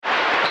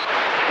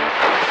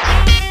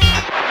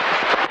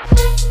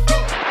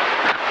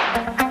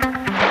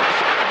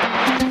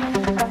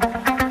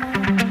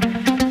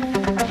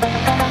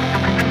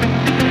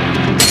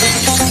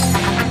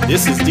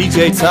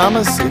DJ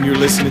Thomas, and you're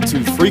listening to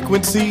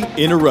Frequency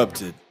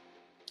Interrupted.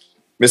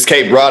 Miss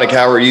Kate Broddick,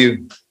 how are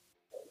you?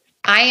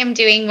 I am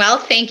doing well,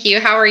 thank you.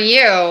 How are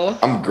you?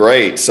 I'm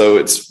great. So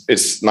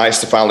it's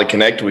nice to finally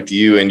connect with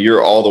you, and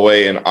you're all the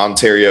way in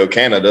Ontario,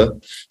 Canada.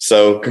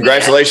 So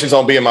congratulations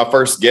on being my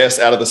first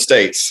guest out of the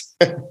States.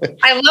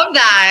 I love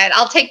that.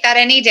 I'll take that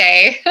any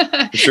day.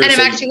 Sure, and I'm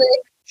actually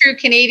a true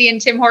Canadian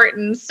Tim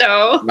Hortons.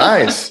 So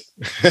nice.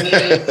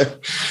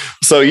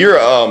 So you're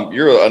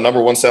a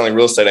number one selling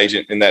real estate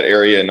agent in that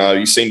area, and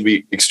you seem to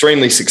be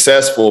extremely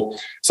successful.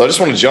 So I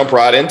just want to jump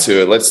right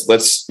into it.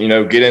 Let's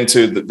get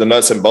into the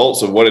nuts and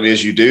bolts of what it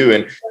is you do,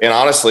 and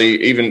honestly,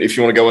 even if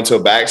you want to go into a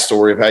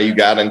backstory of how you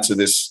got into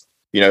this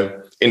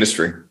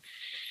industry.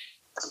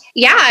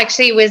 Yeah,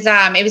 actually,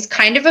 it was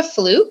kind of a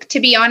fluke, to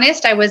be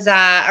honest. I was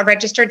a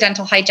registered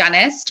dental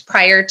hygienist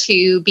prior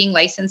to being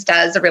licensed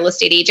as a real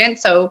estate agent,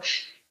 so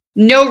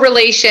no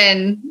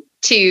relation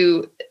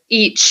to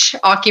each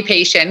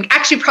occupation.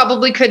 Actually,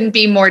 probably couldn't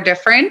be more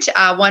different.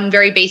 One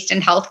very based in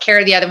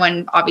healthcare, the other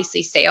one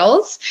obviously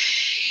sales.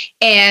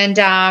 And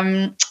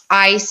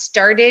I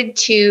started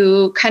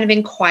to kind of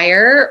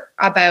inquire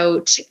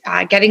about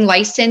getting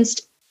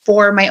licensed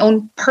for my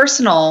own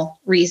personal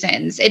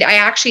reasons. I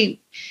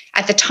actually,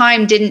 at the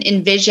time, didn't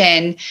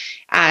envision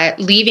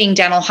leaving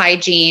dental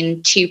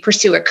hygiene to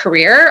pursue a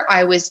career.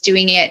 I was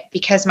doing it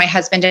because my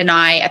husband and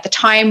I, at the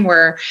time,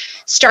 were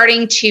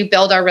starting to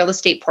build our real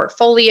estate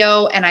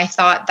portfolio. And I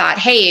thought that,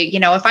 hey,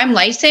 if I'm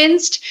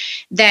licensed,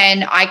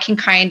 then I can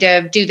kind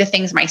of do the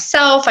things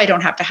myself. I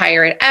don't have to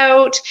hire it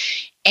out.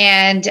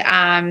 And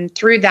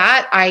through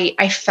that,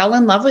 I fell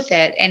in love with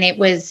it. And it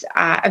was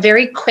a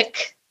very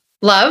quick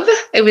love.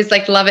 It was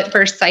like love at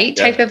first sight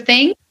type of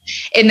thing.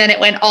 And then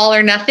it went all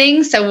or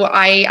nothing. So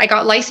I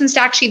got licensed.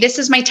 Actually, this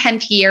is my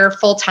 10th year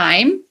full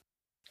time.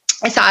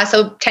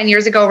 So 10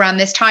 years ago around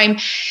this time,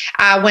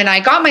 when I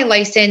got my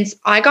license,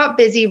 I got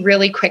busy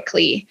really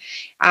quickly.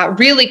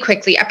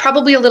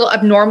 Probably a little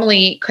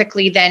abnormally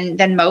quickly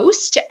than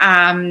most.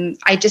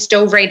 I just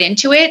dove right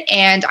into it,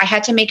 and I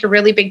had to make a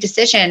really big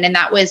decision. And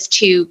that was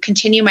to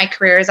continue my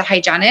career as a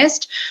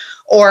hygienist,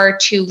 or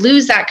to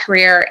lose that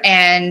career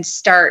and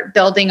start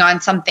building on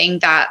something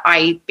that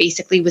I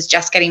basically was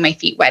just getting my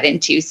feet wet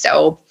into.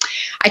 So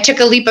I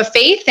took a leap of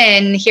faith,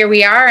 and here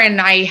we are,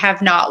 and I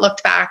have not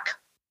looked back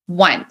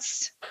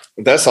once.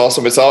 That's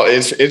awesome.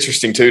 It's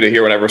interesting too to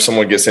hear whenever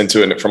someone gets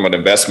into it from an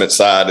investment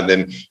side, and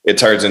then it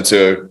turns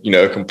into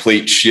a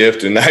complete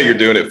shift, and now you're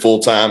doing it full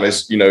time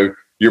as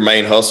your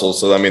main hustle.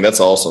 So I mean, that's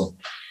awesome.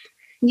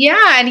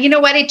 Yeah, and you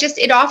know what?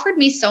 It offered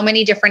me so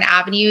many different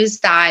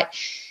avenues that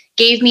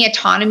gave me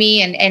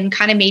autonomy and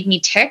kind of made me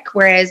tick.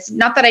 Whereas,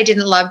 not that I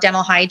didn't love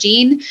dental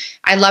hygiene.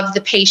 I loved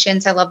the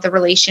patients. I loved the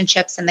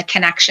relationships and the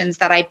connections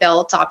that I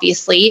built,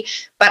 obviously.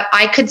 But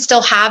I could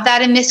still have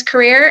that in this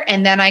career.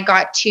 And then I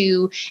got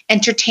to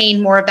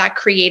entertain more of that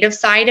creative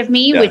side of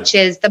me, which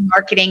is the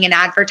marketing and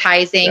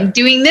advertising,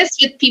 doing this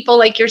with people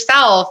like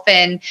yourself,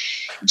 and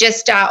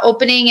just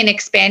opening and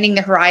expanding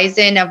the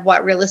horizon of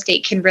what real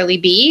estate can really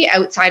be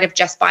outside of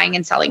just buying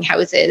and selling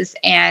houses.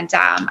 And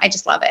I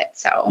just love it.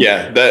 So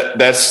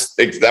that's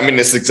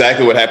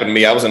exactly what happened to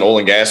me. I was in oil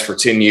and gas for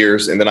 10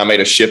 years, and then I made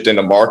a shift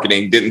into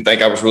marketing. Didn't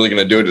think I was really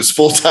going to do it as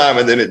full time.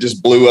 And then it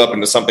just blew up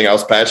into something I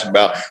was passionate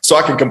about. So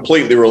I can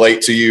completely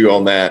relate to you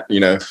on that,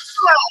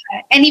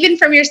 And even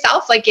from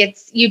yourself,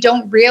 you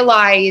don't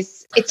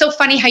realize, it's so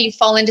funny how you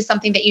fall into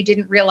something that you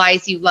didn't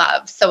realize you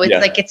love. So it's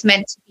like, it's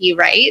meant to be,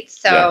 right?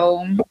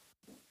 So,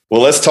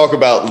 well, let's talk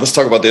about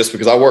this,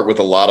 because I work with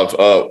a lot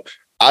of,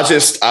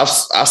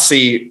 I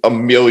see a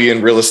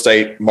million real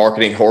estate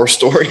marketing horror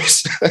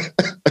stories.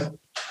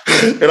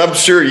 And I'm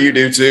sure you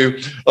do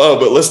too.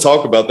 But let's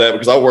talk about that,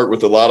 because I work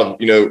with a lot of,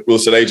 real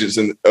estate agents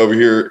over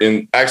here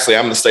actually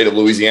I'm in the state of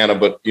Louisiana,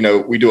 but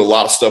we do a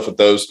lot of stuff with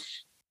those.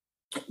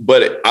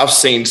 But I've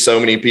seen so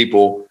many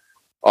people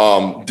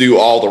do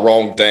all the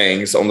wrong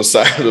things on the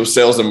side of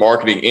sales and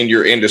marketing in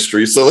your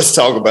industry. So let's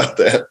talk about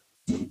that.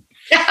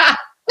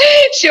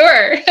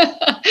 Sure.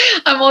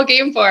 I'm all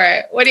game for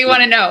it. What do you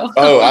want to know?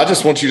 I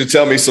just want you to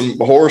tell me some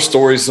horror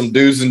stories, some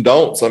do's and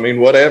don'ts. I mean,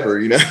 whatever,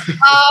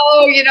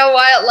 Oh, you know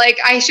what?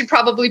 I should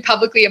probably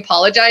publicly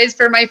apologize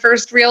for my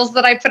first reels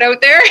that I put out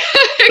there,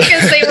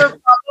 because they were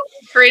probably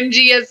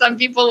cringy, as some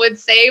people would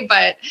say.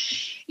 But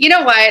you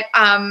know what?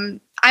 I'm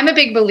a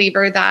big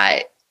believer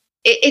that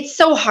it's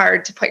so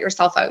hard to put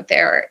yourself out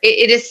there.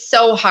 It is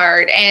so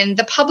hard. And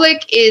the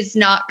public is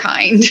not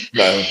kind.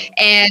 No.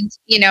 And,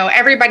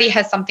 everybody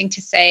has something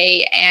to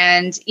say.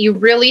 And you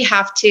really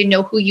have to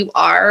know who you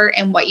are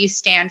and what you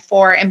stand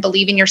for, and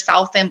believe in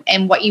yourself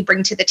and what you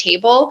bring to the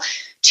table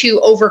to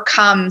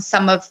overcome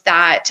some of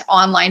that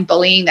online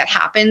bullying that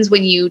happens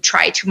when you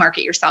try to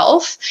market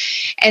yourself.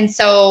 And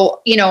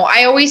so,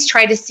 I always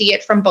try to see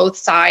it from both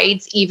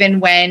sides, even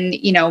when,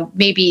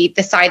 maybe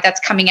the side that's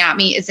coming at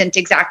me isn't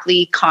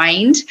exactly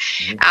kind.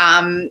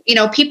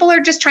 People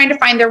are just trying to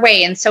find their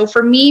way. And so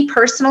for me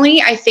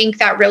personally, I think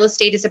that real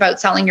estate is about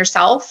selling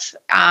yourself.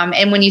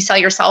 And when you sell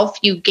yourself,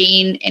 you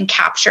gain and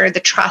capture the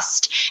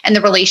trust and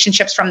the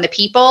relationships from the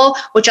people,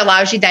 which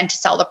allows you then to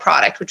sell the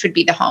product, which would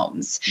be the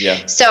homes.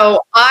 Yeah.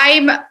 So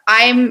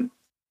I'm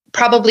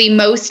probably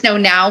most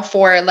known now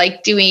for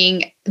like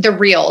doing the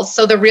reels.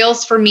 So the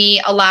reels for me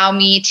allow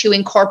me to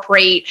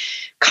incorporate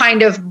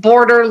kind of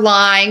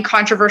borderline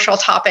controversial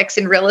topics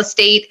in real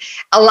estate,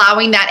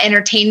 allowing that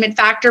entertainment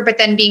factor, but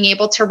then being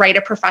able to write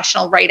a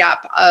professional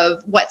write-up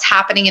of what's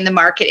happening in the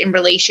market in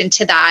relation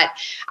to that,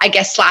 I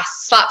guess,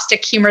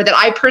 slapstick humor that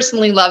I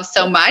personally love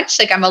so much.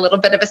 Like, I'm a little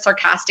bit of a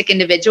sarcastic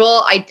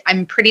individual.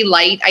 I'm pretty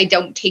light. I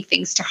don't take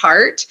things to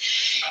heart.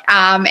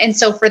 And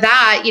so for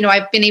that,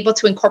 I've been able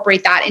to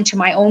incorporate that into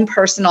my own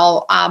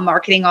personal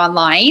marketing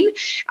online.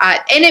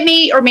 And it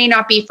may or may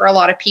not be for a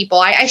lot of people.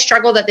 I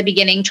struggled at the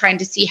beginning trying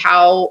to see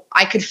how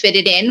I could fit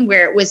it in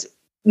where it was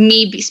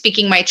me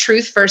speaking my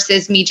truth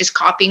versus me just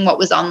copying what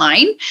was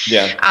online.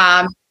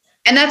 Yeah.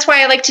 And that's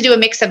why I like to do a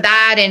mix of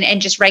that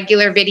and just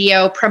regular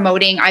video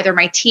promoting either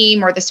my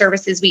team or the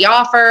services we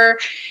offer.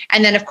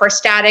 And then of course,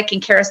 static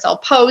and carousel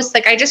posts.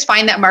 Like, I just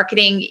find that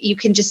marketing, you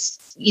can just,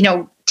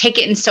 take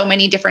it in so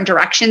many different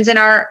directions in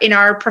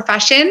our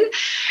profession.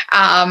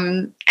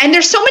 And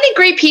there's so many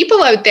great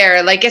people out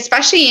there, like,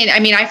 especially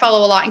I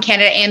follow a lot in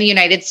Canada and the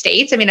United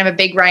States. I'm a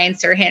big Ryan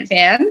Serhant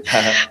fan.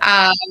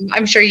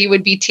 I'm sure you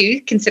would be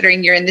too,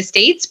 considering you're in the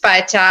States,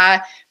 but,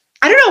 I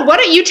don't know. Why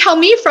don't you tell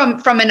me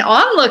from an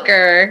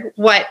onlooker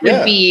what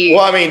would be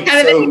right?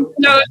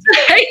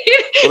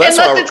 Well, that's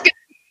unless it's good.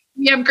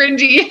 Yeah, I'm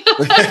cringy.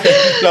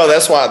 No,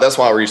 that's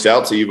why I reached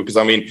out to you, because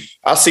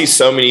I see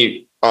so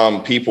many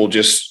people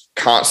just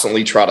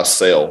constantly try to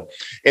sell,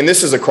 and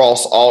this is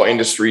across all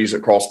industries,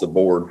 across the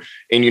board.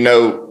 And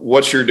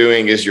what you're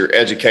doing is you're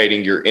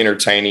educating, you're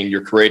entertaining,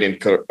 you're creating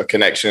a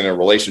connection and a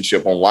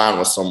relationship online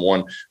with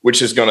someone,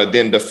 which is going to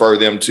then defer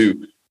them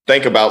to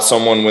think about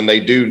someone when they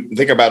do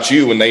think about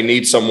you, when they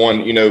need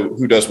someone,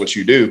 who does what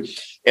you do.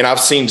 And I've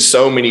seen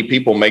so many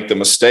people make the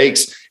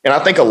mistakes. And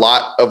I think a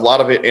lot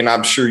of it, and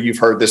I'm sure you've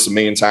heard this a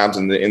million times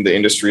in the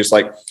industry, it's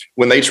like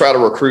when they try to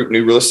recruit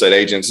new real estate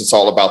agents, it's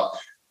all about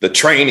the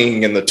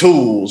training and the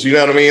tools, you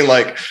know what I mean?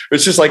 Like,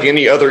 it's just like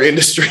any other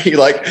industry,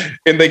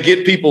 and they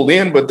get people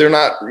in, but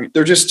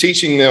they're just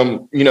teaching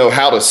them,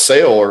 how to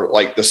sell, or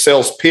like the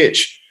sales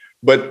pitch,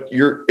 but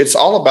it's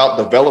all about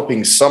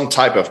developing some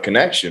type of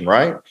connection.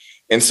 Right.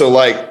 And so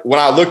like, when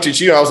I looked at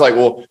you, I was like,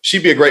 well,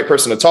 she'd be a great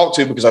person to talk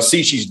to, because I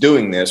see she's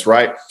doing this.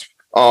 Right.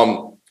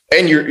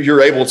 And you're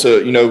able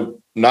to,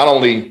 not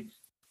only,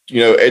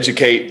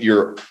 educate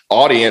your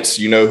audience,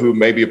 who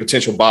may be a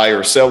potential buyer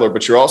or seller,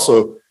 but you're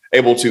also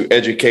able to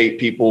educate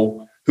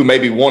people who may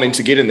be wanting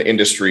to get in the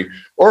industry,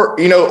 or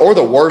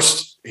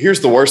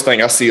here's the worst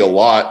thing I see a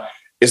lot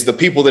is the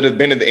people that have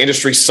been in the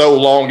industry so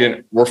long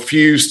and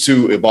refuse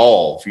to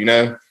evolve,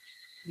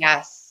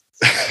 Yes.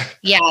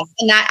 Yes.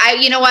 And that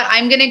you know what,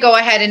 I'm going to go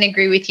ahead and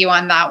agree with you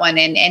on that one.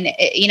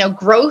 And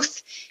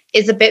growth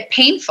is a bit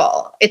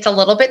painful. It's a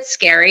little bit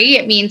scary.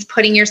 It means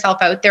putting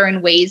yourself out there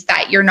in ways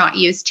that you're not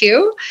used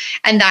to.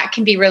 And that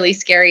can be really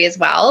scary as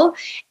well.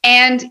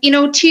 And,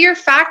 to your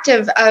fact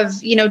of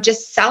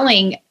just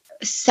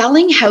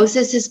selling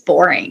houses is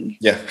boring.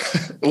 Yeah.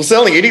 Well,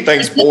 selling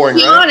anything's boring,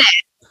 right?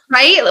 Honest.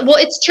 Right? Well,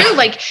 it's true.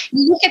 Like,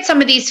 you look at some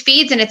of these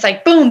feeds and it's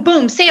like, boom,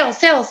 boom, sales,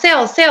 sales,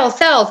 sales, sales,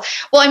 sales.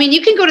 Well,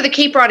 you can go to the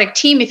Broddick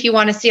team if you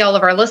want to see all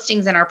of our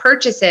listings and our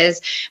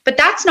purchases, but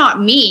that's not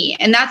me.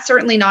 And that's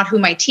certainly not who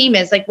my team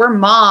is. Like, we're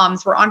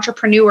moms, we're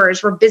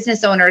entrepreneurs, we're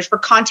business owners, we're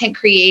content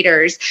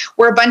creators.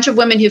 We're a bunch of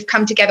women who've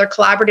come together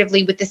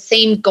collaboratively with the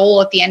same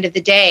goal at the end of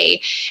the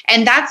day.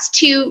 And that's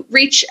to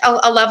reach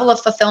a level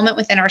of fulfillment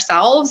within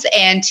ourselves,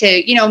 and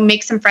to,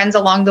 make some friends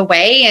along the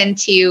way, and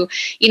to,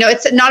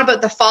 it's not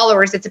about the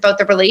followers, it's about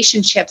the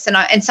relationships.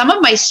 And some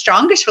of my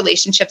strongest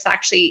relationships,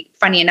 actually,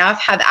 funny enough,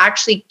 have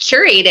actually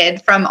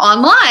curated from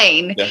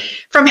online,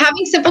 from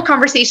having simple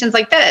conversations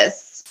like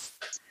this.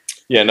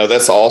 Yeah, no,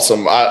 that's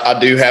awesome. I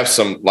do have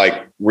some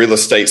like real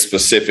estate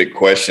specific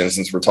questions,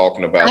 since we're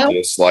talking about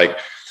this. Like,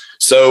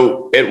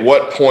 so at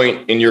what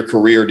point in your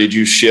career did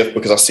you shift?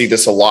 Because I see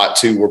this a lot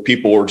too, where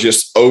people are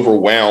just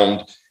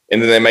overwhelmed,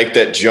 and then they make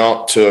that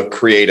jump to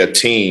create a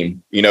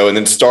team, and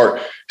then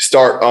start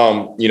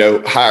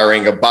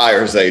hiring a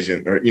buyer's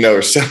agent,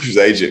 or seller's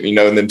agent,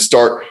 and then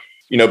start,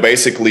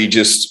 basically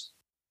just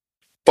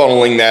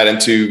funneling that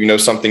into,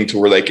 something to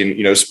where they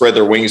can, spread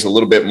their wings a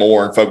little bit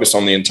more and focus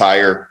on the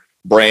entire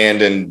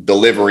brand and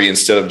delivery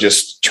instead of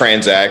just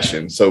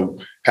transaction. So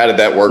how did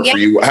that work for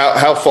you?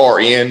 How far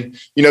in,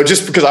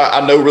 just because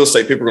I know real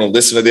estate people are going to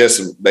listen to this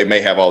and they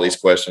may have all these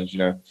questions,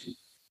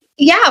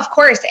 Yeah, of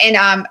course. And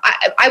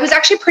I was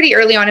actually pretty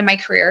early on in my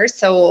career.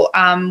 So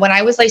when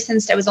I was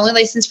licensed, I was only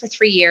licensed for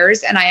 3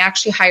 years, and I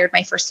actually hired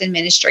my first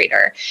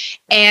administrator.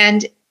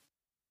 And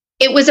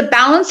it was a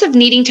balance of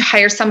needing to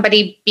hire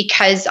somebody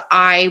because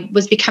I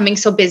was becoming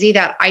so busy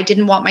that I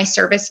didn't want my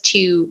service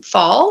to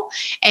fall,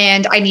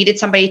 and I needed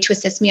somebody to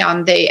assist me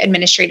on the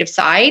administrative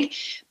side.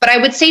 But I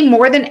would say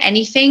more than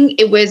anything,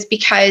 it was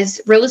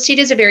because real estate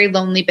is a very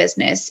lonely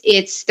business.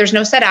 There's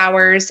no set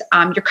hours.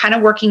 You're kind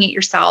of working it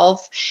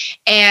yourself.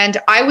 And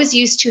I was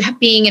used to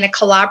being in a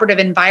collaborative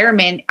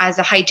environment as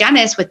a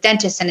hygienist with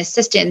dentists and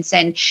assistants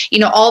and,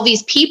 all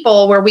these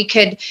people where we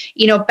could,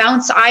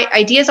 bounce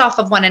ideas off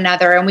of one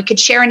another, and we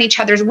could share in each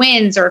other's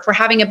wins, or if we're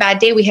having a bad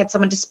day, we had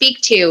someone to speak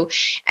to.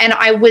 And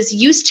I was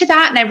used to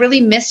that, and I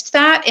really missed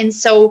that. And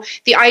so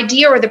the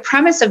idea or the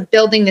premise of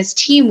building this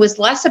team was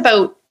less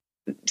about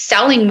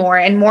selling more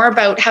and more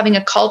about having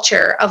a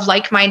culture of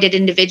like-minded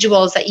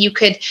individuals that you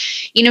could,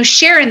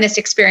 share in this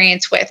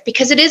experience with,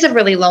 because it is a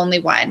really lonely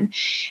one.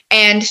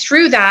 And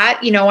through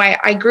that,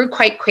 I grew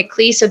quite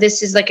quickly. So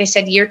this is, like I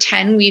said, year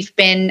 10, we've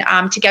been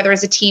together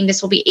as a team.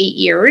 This will be 8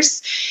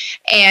 years.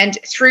 And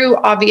through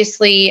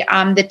obviously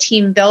the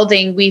team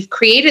building, we've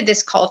created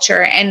this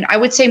culture. And I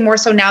would say more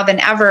so now than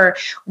ever,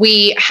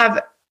 we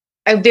have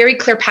a very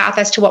clear path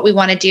as to what we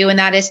want to do. And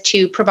that is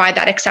to provide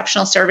that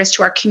exceptional service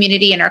to our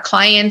community and our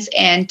clients,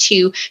 and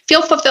to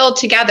feel fulfilled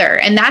together.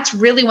 And that's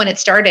really when it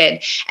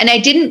started. And I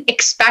didn't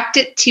expect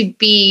it to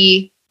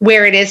be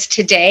where it is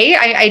today.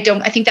 I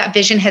think that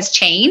vision has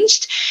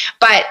changed,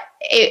 but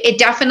it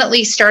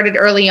definitely started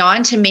early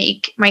on to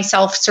make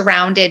myself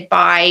surrounded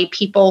by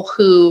people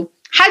who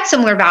had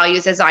similar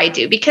values as I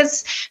do,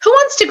 because who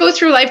wants to go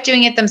through life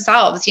doing it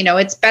themselves?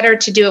 It's better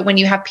to do it when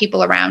you have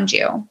people around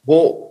you.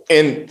 Well,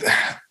 and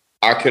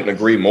I couldn't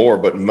agree more,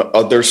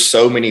 but there's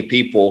so many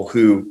people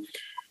who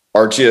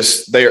are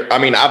just there. I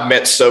mean, I've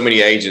met so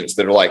many agents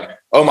that are like,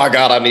 oh my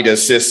God, I need an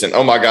assistant.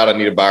 Oh my God, I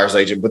need a buyer's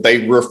agent, but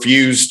they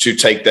refuse to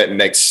take that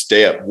next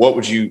step. What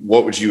would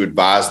you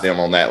advise them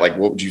on that? Like,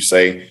 what would you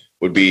say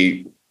would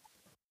be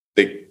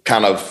the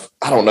kind of,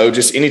 I don't know,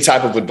 just any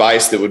type of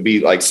advice that would be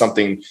like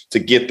something to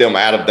get them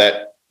out of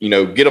that,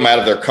 get them out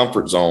of their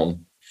comfort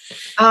zone?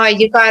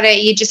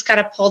 You just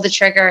gotta pull the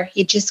trigger.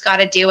 You just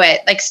gotta do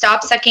it. Like,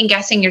 stop second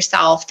guessing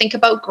yourself. Think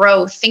about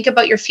growth. Think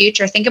about your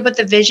future. Think about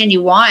the vision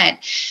you want.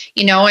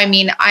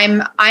 I'm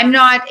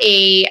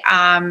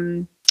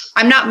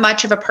not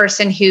much of a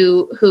person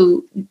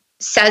who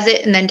says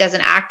it and then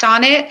doesn't act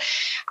on it.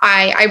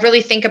 I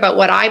really think about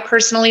what I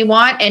personally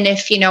want. And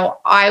if,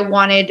 I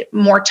wanted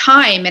more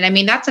time, and I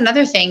mean, that's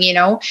another thing,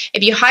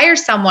 if you hire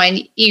someone,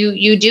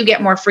 you do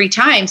get more free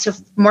time. So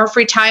more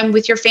free time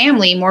with your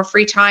family, more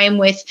free time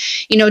with,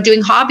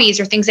 doing hobbies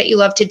or things that you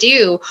love to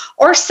do,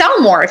 or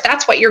sell more if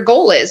that's what your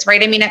goal is,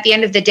 right? I mean, at the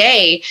end of the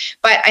day,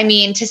 but I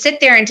mean, to sit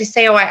there and to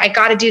say, oh, I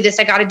got to do this,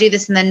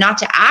 and then not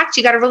to act,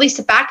 you got to really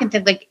sit back and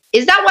think, like,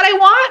 is that what I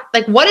want?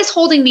 Like, what is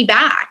holding me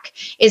back?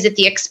 Is it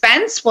the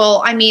expense?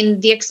 Well, I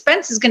mean, the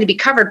expense is going to be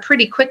covered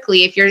pretty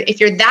quickly if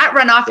you're that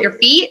run off your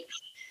feet.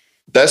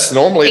 That's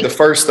normally the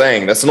first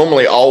thing. That's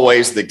normally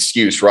always the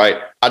excuse, right?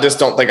 I just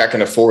don't think I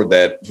can afford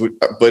that.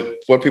 But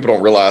what people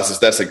don't realize is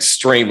that's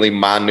extremely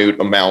minute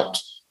amount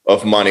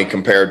of money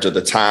compared to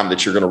the time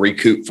that you're going to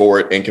recoup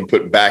for it and can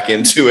put back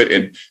into it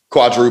and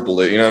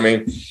quadruple it. You know what I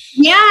mean?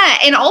 Yeah.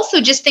 And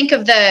also just think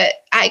of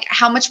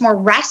how much more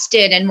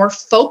rested and more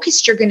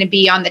focused you're going to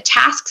be on the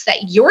tasks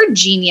that you're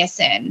genius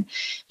in.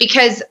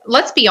 Because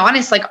let's be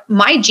honest, like,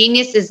 my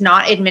genius is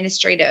not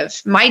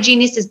administrative. My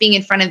genius is being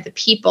in front of the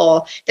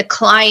people, the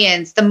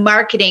clients, the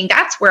marketing.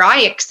 That's where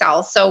I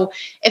excel. So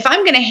if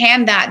I'm going to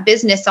hand that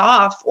business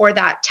off or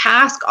that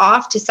task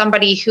off to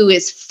somebody who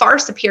is far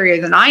superior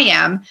than I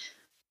am,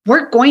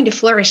 we're going to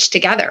flourish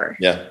together.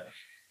 Yeah.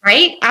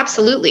 Right?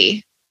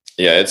 Absolutely.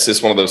 Yeah. It's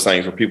just one of those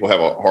things where people have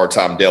a hard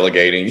time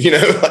delegating,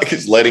 like,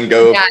 it's letting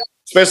go,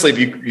 especially if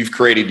you've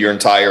created your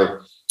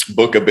entire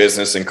book of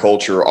business and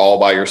culture all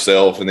by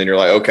yourself. And then you're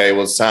like, okay,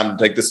 well, it's time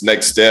to take this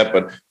next step,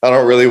 but I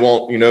don't really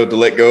want, to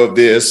let go of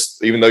this,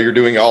 even though you're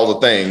doing all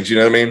the things, you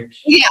know what I mean?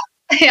 Yeah.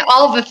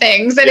 All the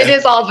things. And it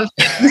is all the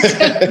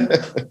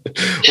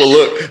things. Well,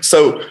 look,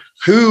 so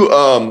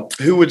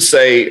who would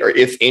say, or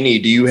if any,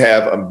 do you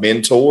have a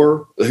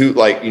mentor who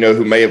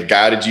may have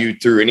guided you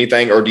through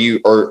anything, or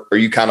are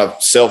you kind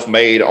of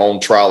self-made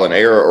on trial and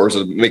error, or is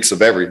it a mix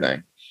of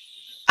everything?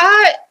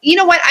 You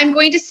know what? I'm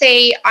going to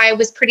say I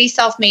was pretty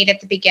self-made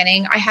at the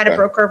beginning. I had a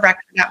broker of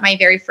record at my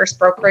very first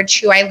brokerage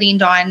who I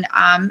leaned on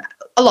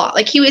a lot.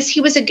 Like, he was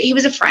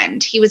a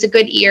friend. He was a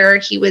good ear.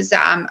 He was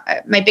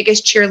my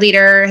biggest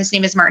cheerleader. His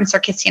name is Martin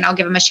Sarkissian. I'll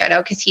give him a shout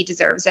out because he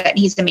deserves it. And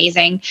he's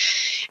amazing.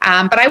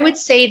 But I would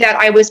say that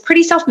I was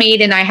pretty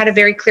self-made, and I had a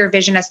very clear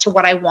vision as to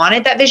what I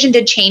wanted. That vision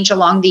did change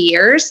along the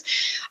years.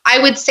 I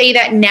would say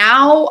that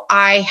now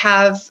I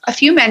have a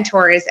few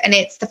mentors, and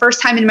it's the first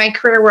time in my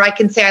career where I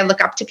can say I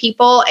look up to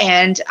people,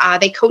 and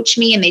they coach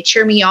me and they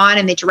cheer me on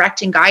and they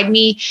direct and guide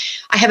me.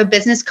 I have a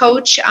business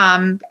coach.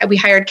 We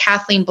hired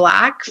Kathleen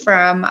Black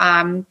from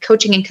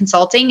coaching and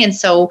consulting. And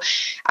so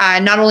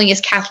not only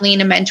is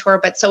Kathleen a mentor,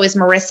 but so is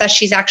Marissa.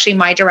 She's actually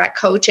my direct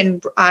coach,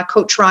 and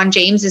Coach Ron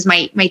James is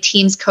my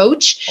team's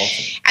coach.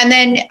 Awesome. And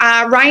then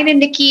Ryan and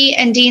Nikki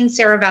and Dean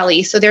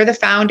Saravelli. So they're the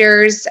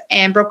founders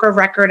and broker of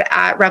record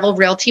at Revel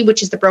Realty,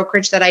 which is the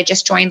brokerage that I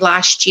just joined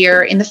last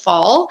year in the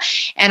fall.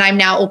 And I'm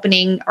now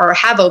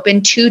have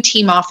opened 2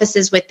 team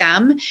offices with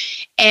them.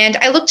 And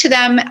I look to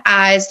them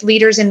as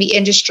leaders in the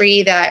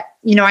industry that,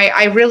 you know,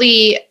 I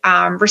really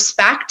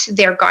respect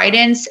their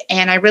guidance,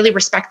 and I really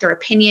respect their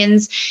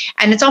opinions.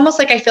 And it's almost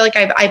like I feel like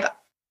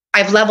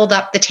I've leveled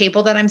up the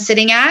table that I'm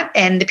sitting at,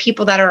 and the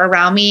people that are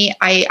around me,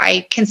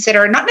 I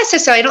consider, not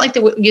necessarily, I don't like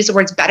to use the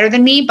words better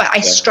than me, but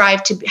I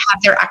strive to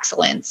have their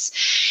excellence.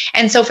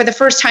 And so for the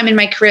first time in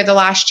my career, the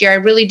last year, I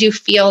really do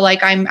feel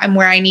like I'm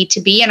where I need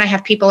to be, and I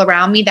have people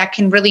around me that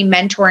can really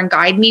mentor and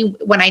guide me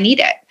when I need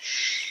it.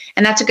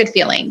 And that's a good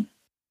feeling.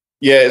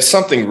 Yeah,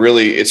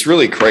 it's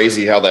really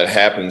crazy how that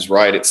happens,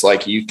 right? It's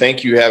like you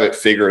think you have it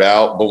figured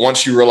out, but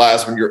once you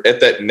realize when you're at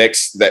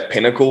that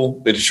pinnacle,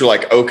 that you're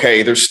like,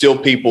 okay, there's still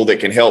people that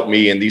can help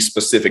me in these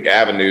specific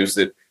avenues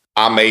that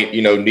I may,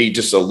 need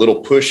just a little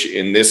push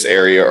in this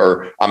area,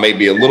 or I may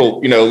be a little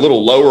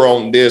lower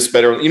on this,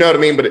 better, you know what I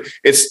mean? But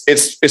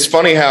it's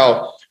funny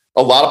how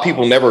a lot of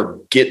people never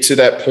get to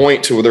that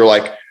point to where they're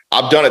like,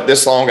 I've done it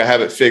this long, I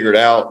have it figured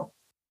out.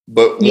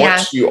 But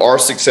once you are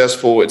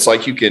successful, it's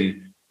like you can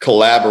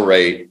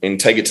collaborate and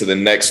take it to the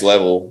next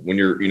level when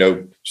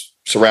you're,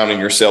 surrounding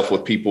yourself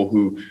with people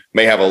who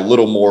may have a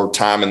little more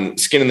time and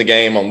skin in the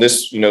game on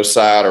this,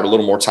 side, or a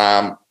little more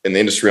time in the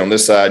industry on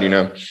this side,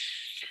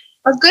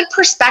 Or good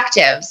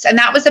perspectives. And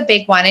that was a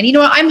big one. And,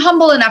 I'm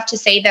humble enough to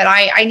say that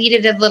I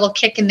needed a little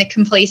kick in the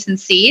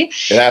complacency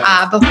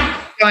before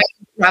going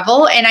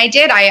Revel. And I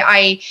did.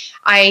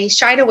 I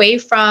shied away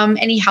from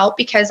any help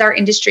because our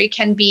industry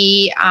can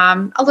be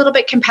a little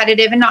bit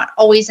competitive and not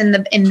always in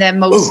the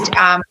most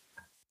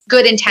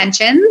good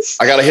intentions.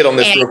 I got to hit on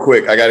this real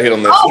quick. All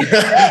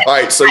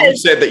right. So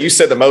you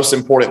said the most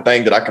important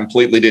thing that I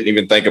completely didn't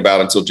even think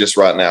about until just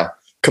right now: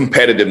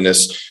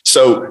 competitiveness.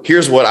 So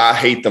here's what I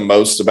hate the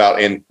most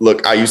about, and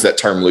look, I use that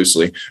term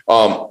loosely,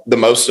 the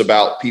most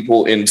about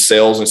people in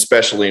sales, and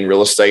especially in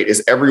real estate,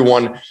 is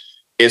everyone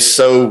is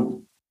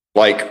so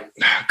like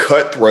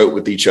cutthroat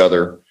with each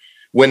other.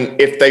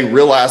 If they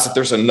realize that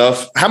there's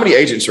enough, how many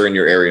agents are in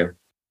your area?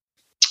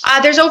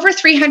 There's over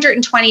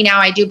 320 now,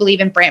 I do believe,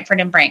 in Brantford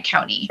and Brant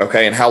County.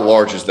 Okay. And how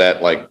large is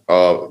that, like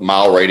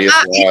mile radius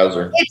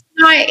wise?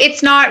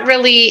 It's not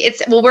really,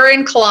 we're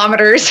in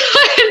kilometers.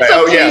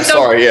 So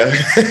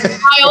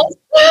miles.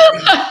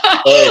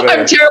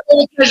 I'm terrible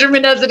with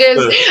measurement as it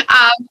is.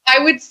 I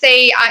would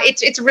say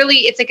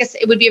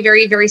it would be a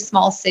very, very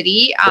small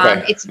city.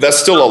 That's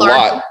still a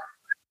lot.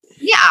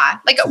 Yeah,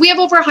 like we have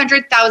over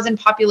 100,000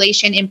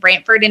 population in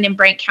Brantford, and in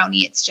Brant County,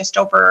 it's just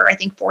over, I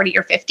think, 40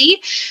 or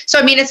 50. So,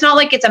 I mean, it's not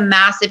like it's a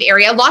massive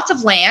area, lots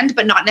of land,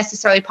 but not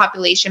necessarily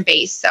population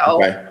based.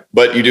 So,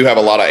 but you do have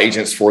a lot of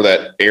agents for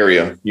that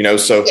area,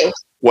 So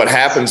what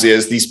happens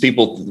is these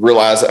people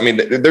realize,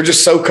 they're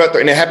just so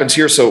cutthroat, and it happens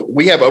here. So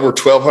we have over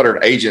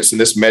 1,200 agents in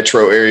this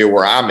metro area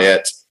where I'm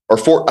at, I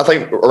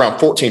think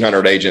around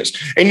 1,400 agents.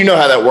 And you know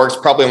how that works.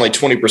 Probably only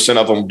 20%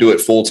 of them do it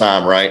full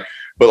time, right?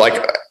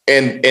 But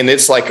and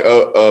it's like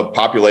a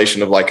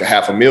population of like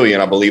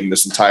 500,000, I believe, in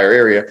this entire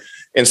area.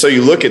 And so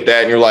you look at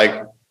that and you're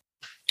like,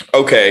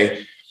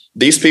 okay,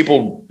 these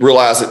people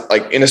realize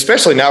that, and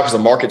especially now because the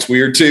market's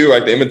weird too,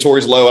 like the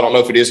inventory's low. I don't know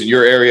if it is in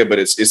your area, but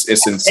it's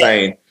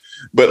insane.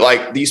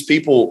 But these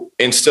people,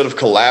 instead of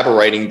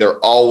collaborating, they're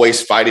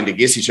always fighting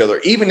against each other,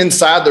 even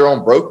inside their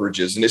own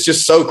brokerages. And it's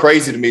just so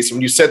crazy to me. So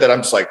when you said that,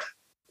 I'm just like,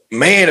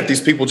 man, if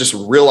these people just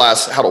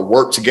realize how to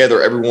work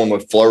together, everyone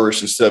would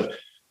flourish instead of,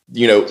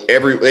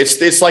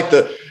 it's like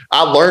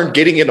I learned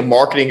getting into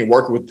marketing and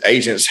working with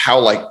agents,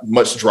 how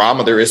much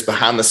drama there is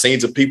behind the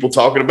scenes of people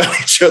talking about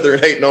each other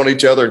and hating on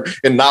each other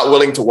and not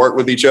willing to work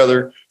with each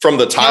other, from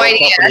the title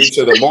company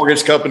to the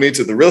mortgage company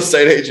to the real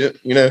estate agent,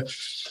 And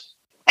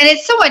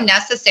it's so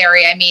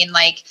unnecessary.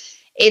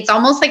 It's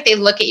almost like they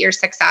look at your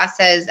success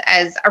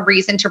as a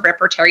reason to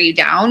rip or tear you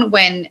down,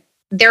 when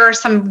there are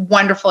some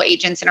wonderful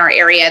agents in our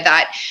area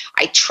that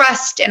I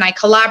trust and I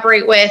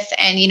collaborate with.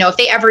 And, if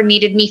they ever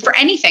needed me for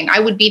anything, I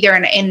would be there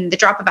in the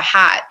drop of a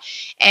hat.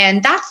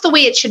 And that's the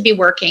way it should be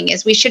working,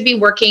 is we should be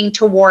working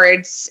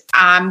towards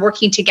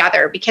working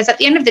together, because at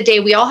the end of the day,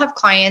 we all have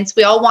clients.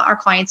 We all want our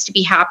clients to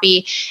be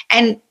happy.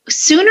 And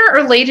sooner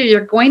or later,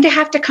 you're going to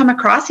have to come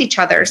across each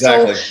other.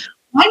 Exactly. So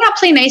why not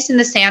play nice in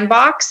the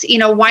sandbox?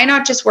 Why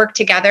not just work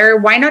together?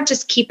 Why not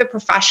just keep it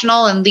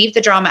professional and leave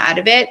the drama out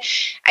of it?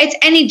 It's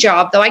any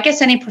job, though. I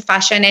guess any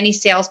profession, any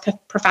sales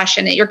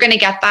profession, you're going to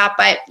get that,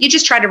 but you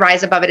just try to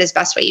rise above it as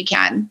best way you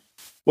can.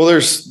 Well,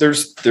 there's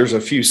a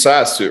few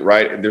sides to it,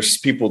 right? There's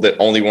people that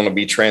only want to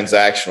be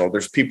transactional.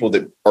 There's people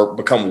that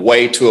become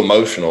way too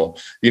emotional.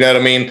 You know what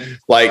I mean?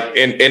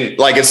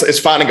 It's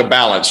finding a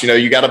balance.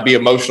 You got to be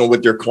emotional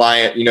with your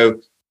client,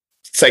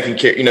 taking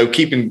care,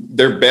 keeping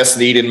their best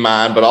need in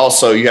mind, but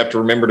also you have to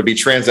remember to be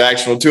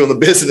transactional too on the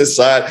business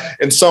side.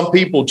 And some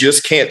people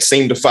just can't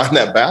seem to find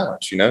that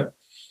balance,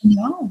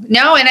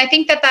 No. And I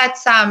think that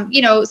that's,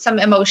 some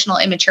emotional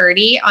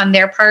immaturity on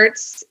their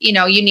parts. You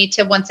need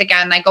to, once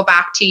again, I go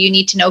back to, you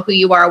need to know who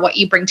you are, what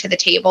you bring to the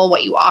table,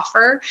 what you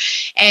offer.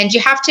 And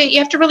you have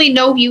to really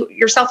know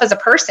yourself as a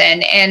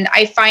person. And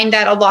I find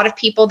that a lot of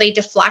people, they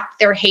deflect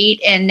their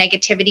hate and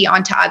negativity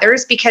onto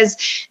others because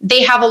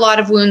they have a lot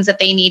of wounds that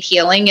they need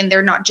healing, and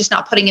they're not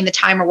putting in the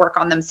time or work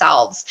on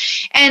themselves.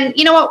 And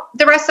you know what,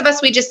 the rest of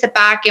us, we just sit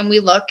back and we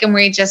look and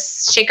we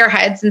just shake our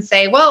heads and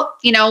say, well,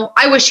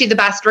 I wish you the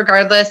best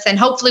regardless. And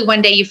hopefully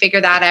one day you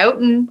figure that out,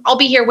 and I'll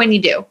be here when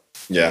you do.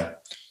 Yeah.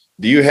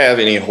 Do you have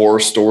any horror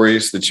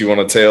stories that you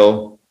want to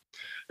tell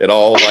at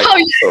all?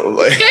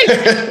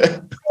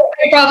 I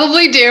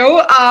probably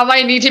do.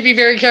 I need to be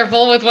very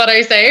careful with what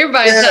I say,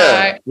 but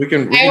I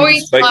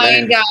always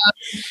find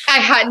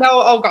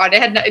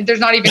there's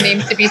not even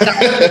names to be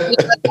said.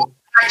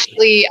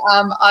 Actually,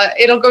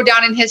 it'll go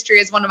down in history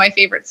as one of my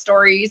favorite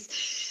stories.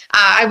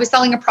 I was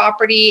selling a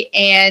property,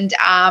 and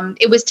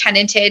it was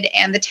tenanted,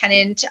 and the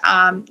tenant,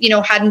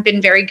 hadn't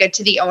been very good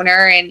to the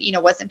owner, and,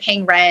 wasn't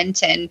paying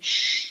rent, and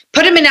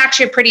put him in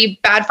actually a pretty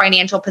bad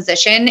financial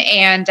position.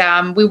 And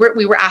we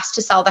were asked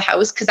to sell the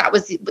house because that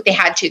was what they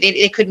had to.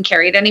 They couldn't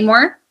carry it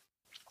anymore.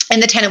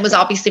 And the tenant was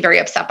obviously very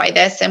upset by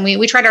this. And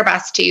we tried our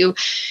best to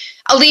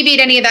alleviate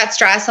any of that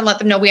stress and let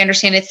them know we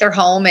understand it's their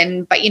home.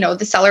 But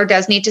the seller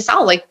does need to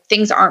sell, like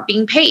things aren't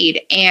being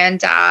paid.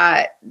 And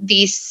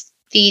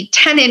the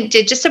tenant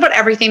did just about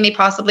everything they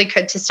possibly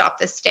could to stop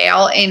this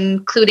sale,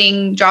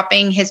 including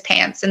dropping his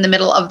pants in the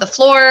middle of the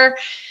floor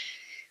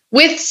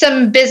with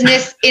some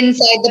business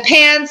inside the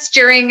pants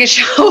during a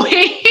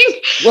showing.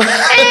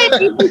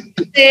 And you can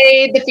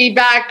say the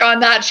feedback on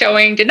that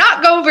showing did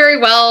not go very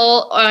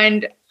well,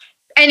 and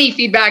any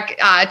feedback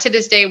to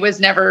this day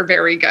was never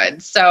very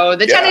good. So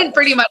the tenant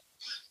pretty much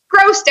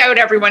grossed out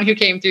everyone who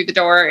came through the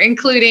door,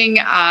 including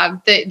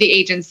the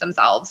agents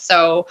themselves.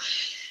 So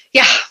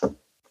yeah.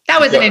 That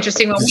was an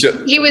interesting one.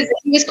 He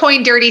was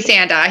coined Dirty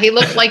Santa. He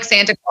looked like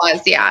Santa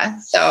Claus. Yeah.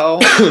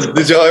 So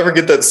did y'all ever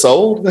get that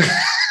sold?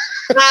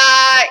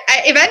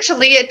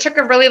 Eventually, it took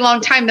a really long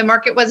time. The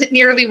market wasn't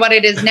nearly what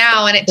it is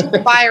now, and it took a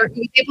buyer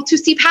who was able to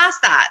see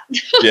past that.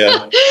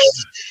 Yeah.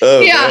 Oh,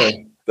 yeah.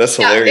 Man. That's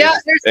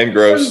hilarious and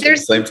gross at the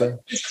same time.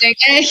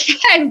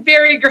 And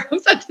very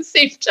gross at the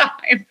same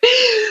time.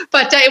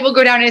 But it will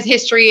go down in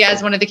history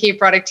as one of the Cape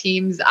Broddick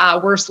team's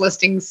worst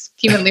listings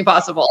humanly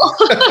possible.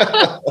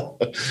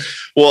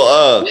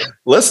 Well,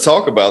 let's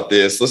talk about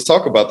this. Let's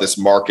talk about this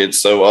market.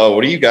 So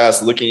what are you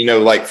guys looking,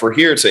 like for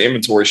here, it's an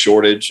inventory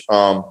shortage.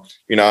 I'm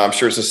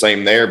sure it's the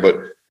same there, but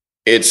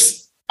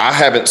I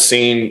haven't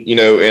seen,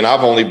 and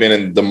I've only been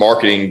in the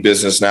marketing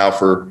business now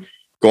for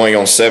going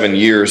on 7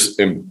 years,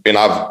 and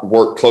I've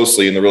worked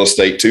closely in the real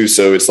estate too.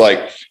 So it's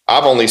like,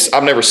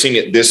 I've never seen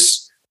it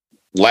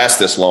last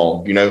this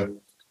long,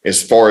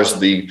 as far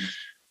as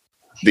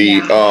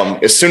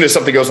as soon as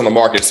something goes on the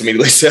market, it's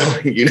immediately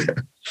selling,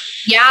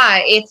 Yeah,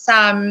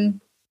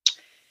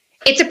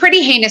 it's a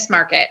pretty heinous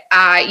market.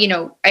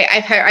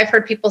 I've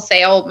heard people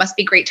say, "Oh, it must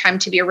be a great time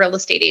to be a real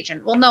estate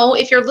agent." Well, no,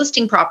 if you're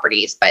listing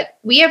properties, but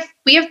we have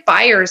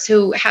buyers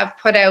who have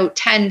put out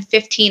 10,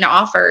 15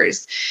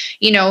 offers.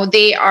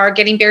 They are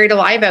getting buried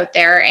alive out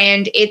there,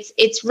 and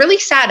it's really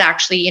sad,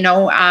 actually.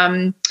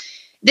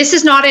 This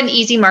is not an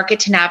easy market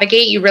to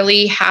navigate. You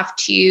really have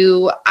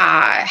to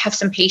have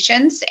some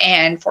patience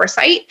and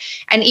foresight.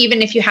 And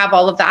even if you have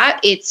all of that,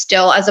 it's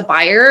still, as a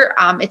buyer,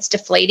 it's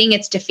deflating,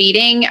 it's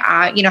defeating.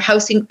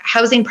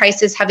 Housing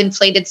prices have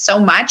inflated so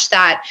much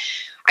that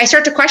I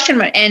start to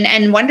question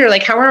and wonder,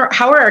 like, how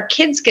are our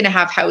kids going to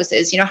have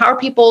houses? How are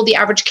people, the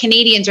average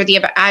Canadians or the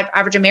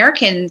average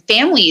American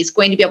families,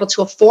 going to be able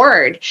to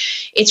afford?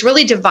 It's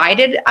really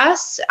divided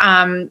us,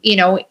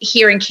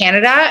 here in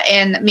Canada,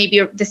 and maybe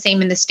the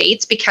same in the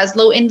States, because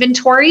low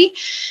inventory.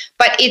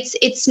 But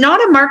it's not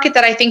a market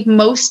that I think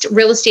most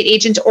real estate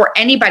agents, or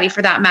anybody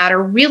for that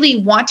matter, really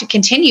want to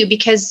continue,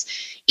 because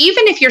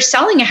even if you're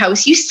selling a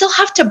house, you still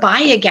have to buy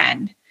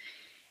again.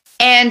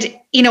 And,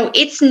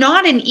 it's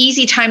not an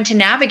easy time to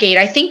navigate.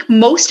 I think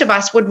most of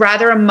us would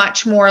rather a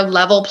much more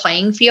level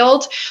playing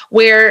field,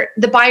 where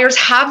the buyers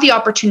have the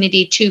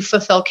opportunity to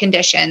fulfill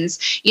conditions,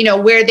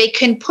 where they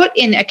can put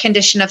in a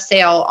condition of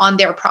sale on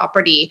their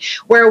property,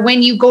 where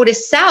when you go to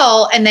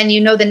sell and then,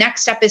 the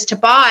next step is to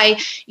buy,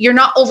 you're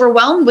not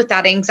overwhelmed with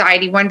that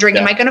anxiety, wondering,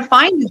 am I going to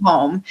find a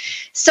home?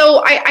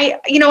 So I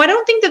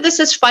don't think that this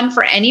is fun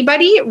for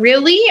anybody,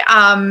 really.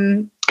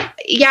 And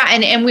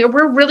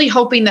we're really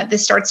hoping that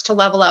this starts to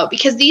level out,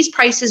 because these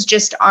prices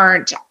just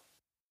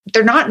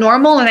they're not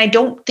normal, and I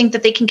don't think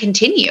that they can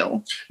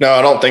continue. No,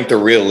 I don't think they're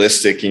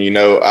realistic. And,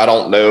 I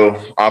don't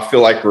know. I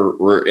feel like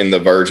we're in the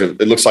verge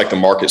of, it looks like the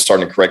market's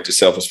starting to correct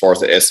itself as far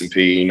as the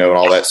S&P, and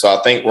all that. So I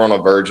think we're on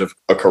the verge of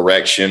a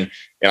correction,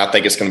 and I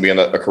think it's going to be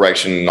a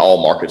correction in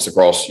all markets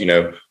across,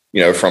 from,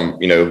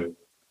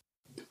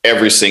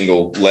 every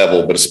single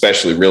level, but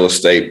especially real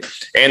estate.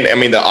 And I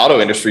mean, the auto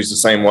industry is the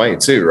same way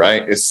too,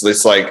 right? It's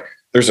like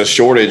there's a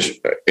shortage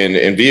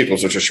in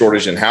vehicles, there's a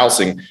shortage in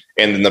housing,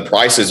 and then the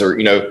prices are,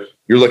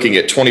 you're looking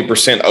at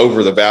 20%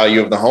 over the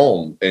value of the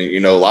home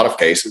in, a lot of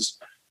cases.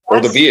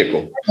 or the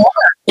vehicle.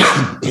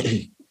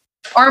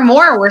 Or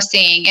more we're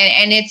seeing.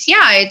 And it's,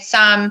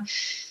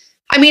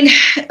 I mean,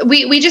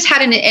 we just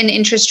had an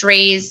interest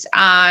raise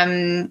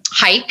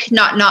hike,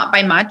 not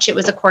by much. It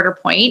was a quarter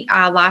point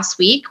last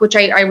week, which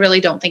I really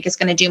don't think is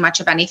going to do much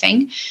of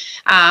anything.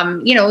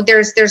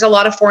 There's a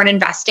lot of foreign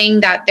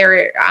investing that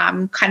they're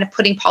kind of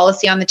putting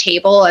policy on the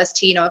table as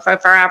to, if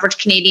our average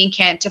Canadian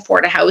can't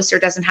afford a house or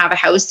doesn't have a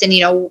house, then,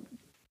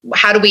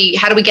 how do we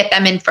get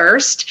them in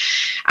first?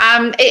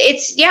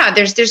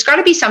 There's got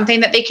to be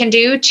something that they can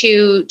do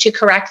to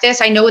correct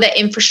this. I know that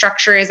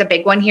infrastructure is a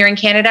big one here in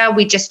Canada.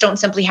 We just don't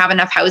simply have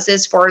enough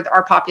houses for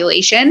our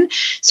population.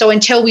 So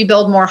until we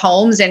build more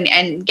homes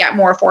and get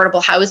more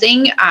affordable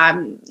housing,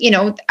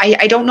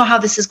 I don't know how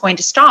this is going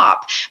to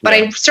stop, but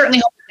I certainly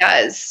hope it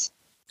does.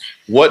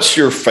 What's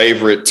your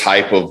favorite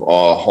type of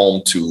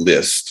home to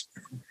list?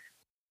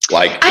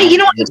 Like,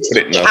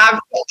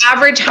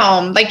 average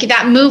home, like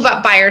that move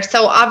up buyer.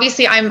 So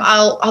obviously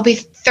I'll be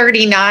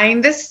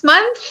 39 this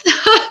month.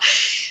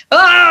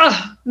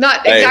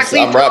 Not exactly.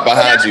 I'm right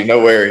behind you.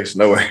 No worries.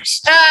 So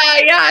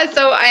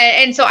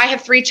I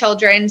have 3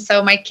 children.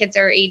 So my kids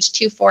are age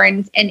 2, 4,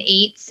 and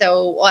 8.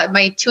 So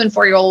my 2 and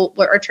 4-year-old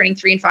are turning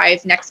 3 and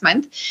 5 next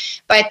month.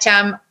 But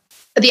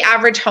the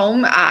average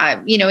home,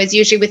 is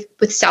usually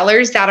with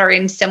sellers that are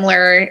in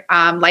similar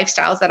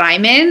lifestyles that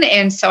I'm in.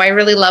 And so I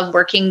really love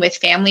working with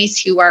families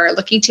who are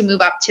looking to move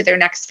up to their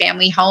next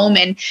family home,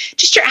 and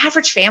just your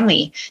average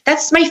family.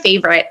 That's my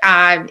favorite.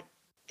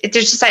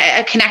 There's just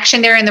a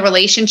connection there in the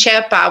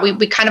relationship.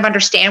 We kind of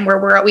understand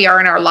where we are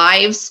in our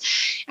lives.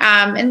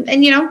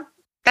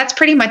 That's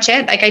pretty much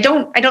it. Like, I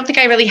don't think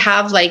I really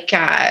have like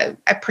a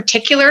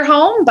particular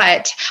home,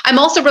 but I'm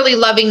also really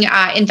loving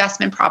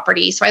investment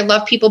property. So I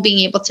love people being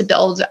able to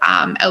build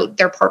out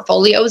their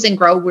portfolios and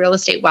grow real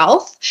estate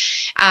wealth.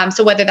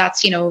 So whether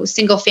that's,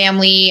 single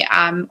family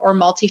or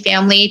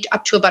multifamily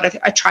up to about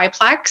a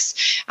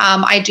triplex,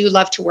 I do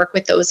love to work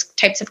with those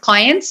types of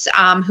clients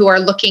who are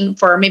looking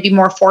for maybe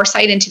more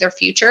foresight into their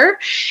future,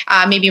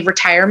 maybe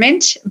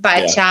retirement.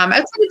 But outside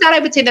of that, I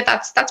would say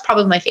that's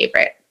probably my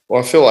favorite.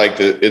 Well, I feel like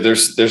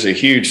there's a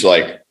huge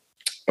like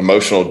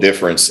emotional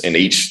difference in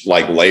each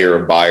like layer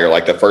of buyer,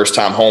 like the first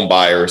time home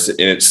buyers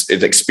and it's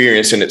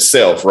experience in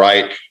itself,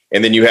 right?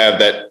 And then you have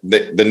that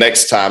the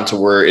next time to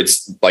where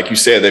it's like you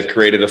said, they've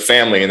created a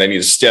family and they need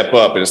to step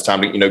up and it's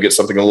time to get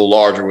something a little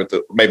larger with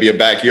maybe a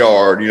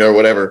backyard,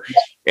 whatever.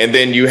 And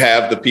then you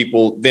have the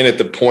people then at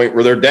the point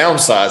where they're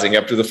downsizing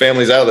after the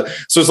family's out of it.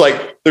 So it's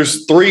like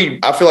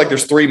I feel like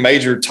there's 3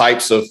 major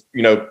types of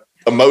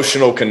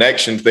emotional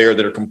connections there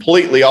that are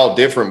completely all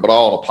different, but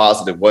all in a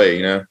positive way,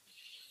 Yeah.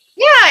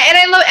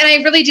 And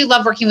I really do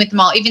love working with them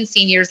all, even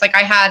seniors. Like I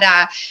had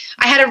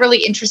a really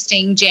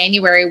interesting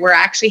January where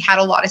I actually had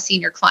a lot of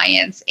senior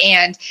clients,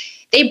 and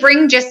they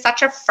bring just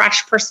such a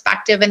fresh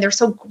perspective, and they're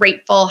so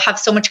grateful, have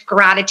so much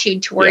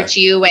gratitude towards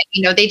you. And,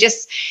 they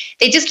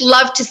just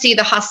love to see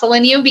the hustle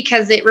in you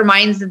because it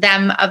reminds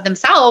them of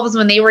themselves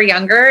when they were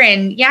younger.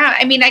 And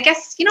I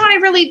guess,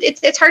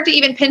 it's hard to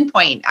even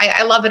pinpoint.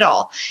 I love it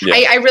all. Yeah.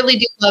 I really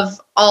do love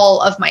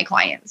all of my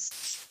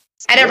clients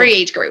at every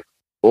age group.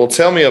 Well,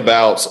 tell me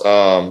about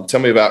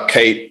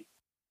Kate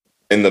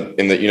in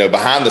the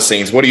behind the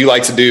scenes. What do you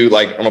like to do,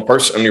 like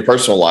on your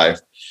personal life?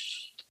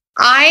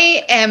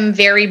 I am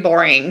very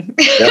boring.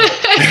 Yeah.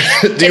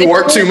 Do you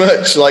work too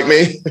much like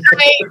me?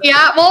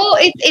 Well,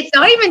 it's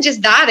not even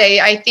just that.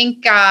 I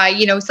think,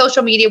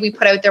 social media, we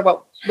put out there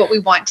what we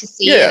want to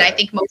see. Yeah. And I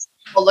think most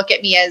people look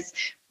at me as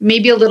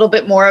maybe a little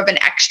bit more of an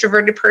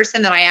extroverted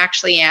person than I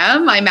actually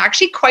am. I'm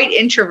actually quite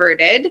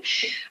introverted.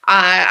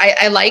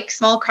 I like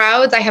small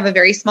crowds. I have a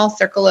very small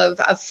circle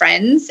of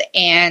friends,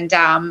 and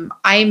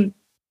I'm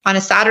on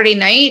a Saturday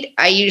night,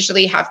 I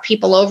usually have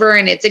people over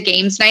and it's a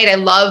games night. I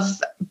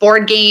love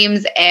board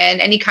games and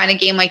any kind of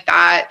game like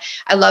that.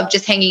 I love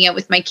just hanging out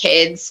with my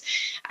kids.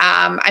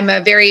 I'm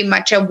a very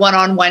much a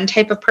one-on-one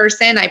type of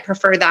person. I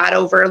prefer that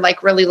over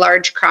like really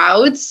large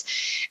crowds.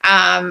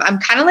 I'm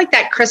kind of like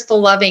that crystal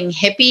loving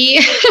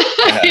hippie.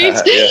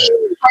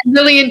 I'm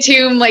really in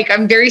tune. Like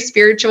I'm very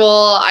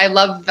spiritual. I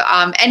love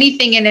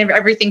anything and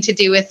everything to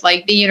do with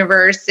like the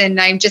universe. And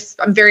I'm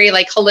very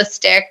like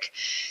holistic.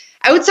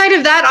 Outside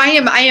of that,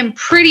 I am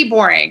pretty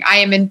boring. I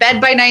am in bed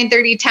by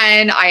 9:30,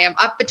 10. I am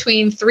up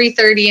between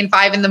 3:30 and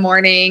 5 in the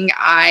morning.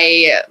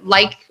 I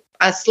like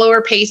a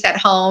slower pace at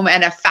home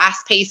and a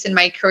fast pace in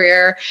my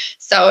career.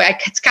 So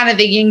it's kind of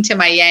the yin to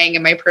my yang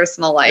in my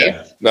personal life.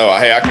 Yeah. No,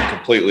 I can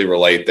completely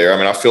relate there. I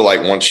mean, I feel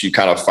like once you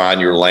kind of find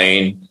your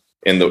lane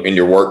in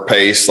your work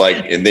pace,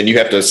 like, and then you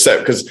have to set,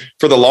 because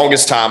for the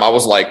longest time I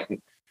was like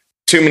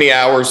too many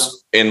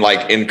hours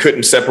and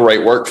couldn't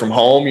separate work from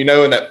home, in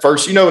that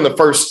first, in the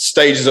first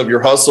stages of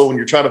your hustle, when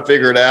you're trying to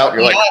figure it out,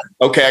 you're like,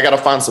 okay, I got to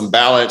find some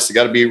balance. You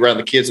got to be around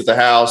the kids at the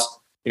house,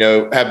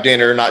 have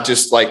dinner, not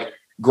just like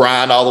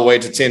grind all the way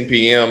to 10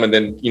 PM and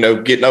then,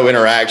 get no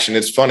interaction.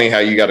 It's funny how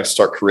you got to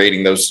start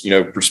creating those,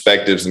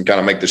 perspectives and kind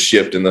of make the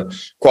shift in the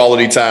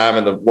quality time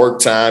and the work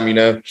time,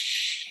 Yeah.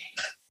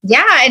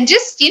 And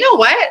just,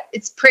 what?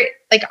 It's pretty,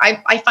 like,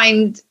 I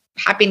find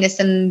happiness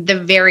in the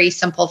very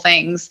simple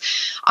things.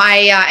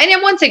 And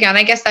then once again,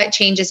 I guess that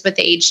changes with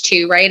age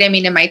too, right? I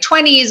mean, in my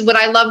 20s, would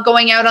I love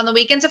going out on the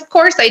weekends? Of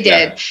course I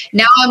did. Yeah.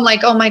 Now I'm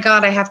like, oh my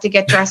God, I have to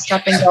get dressed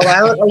up and go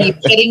out. Are you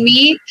kidding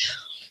me?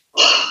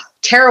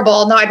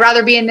 Terrible. No, I'd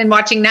rather be in and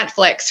watching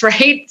Netflix,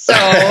 right? So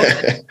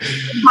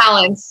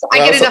balance. I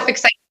get enough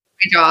excitement for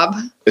my job.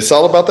 It's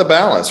all about the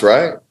balance,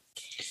 right?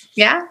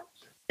 Yeah.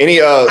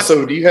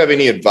 So do you have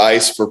any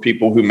advice for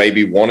people who may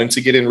be wanting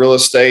to get in real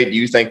estate? Do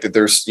you think that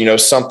there's,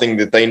 something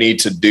that they need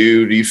to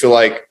do? Do you feel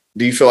like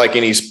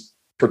any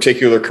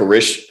particular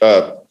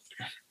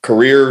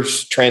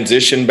careers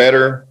transition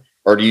better?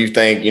 Or do you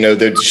think,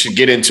 they should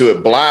get into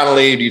it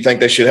blindly? Do you think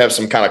they should have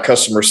some kind of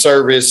customer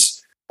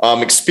service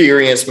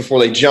experience before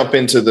they jump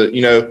into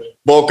the,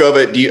 bulk of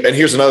it? And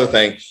here's another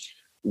thing.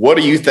 What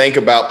do you think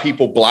about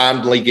people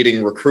blindly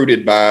getting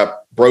recruited by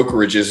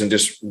brokerages and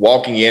just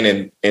walking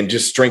in and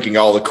just drinking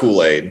all the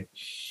Kool-Aid?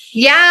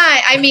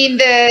 Yeah. I mean,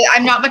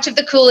 I'm not much of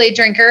the Kool-Aid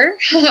drinker,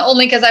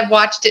 only because I've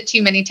watched it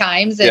too many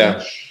times. And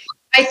yeah.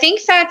 I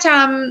think that,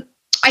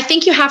 I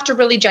think you have to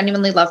really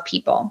genuinely love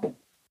people.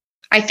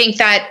 I think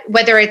that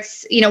whether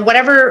it's,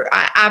 whatever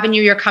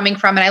avenue you're coming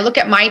from, and I look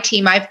at my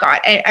team, I've got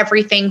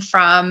everything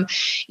from,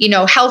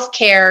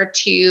 healthcare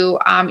to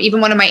even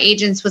one of my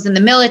agents was in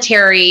the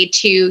military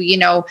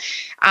to,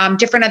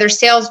 different other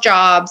sales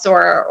jobs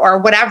or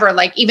whatever,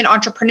 like even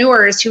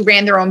entrepreneurs who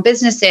ran their own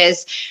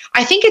businesses.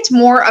 I think it's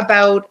more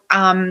about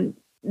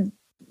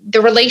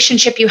the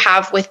relationship you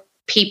have with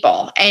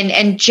people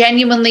and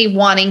genuinely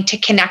wanting to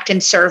connect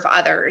and serve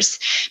others,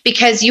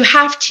 because you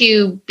have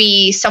to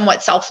be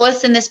somewhat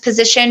selfless in this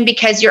position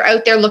because you're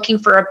out there looking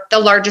for the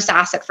largest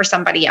asset for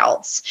somebody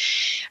else.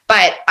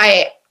 But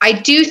I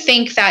do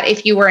think that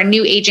if you were a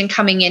new agent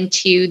coming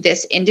into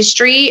this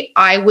industry,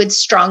 I would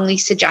strongly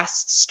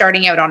suggest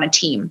starting out on a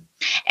team.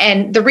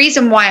 And the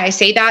reason why I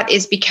say that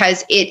is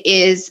because it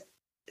is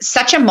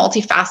such a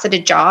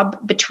multifaceted job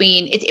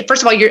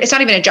first of all, it's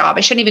not even a job.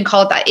 I shouldn't even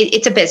call it that.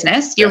 It's a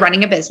business. You're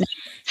running a business.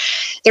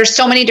 There's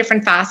so many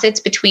different facets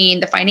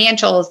between the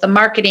financials, the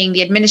marketing,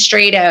 the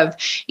administrative,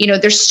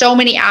 there's so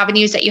many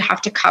avenues that you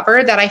have to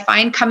cover that I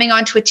find coming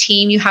onto a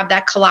team, you have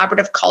that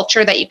collaborative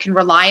culture that you can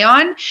rely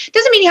on.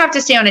 Doesn't mean you have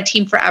to stay on a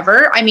team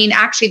forever. I mean,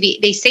 actually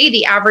they say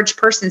the average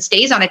person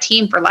stays on a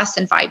team for less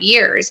than 5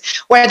 years,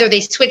 whether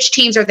they switch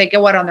teams or they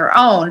go out on their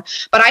own.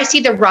 But I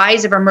see the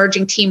rise of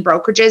emerging team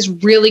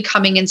brokerages really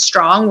coming in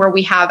strong, where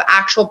we have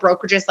actual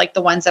brokerages like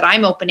the ones that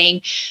I'm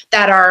opening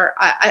that are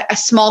a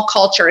small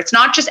culture. It's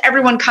not just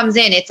everyone comes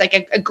in. It's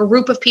like a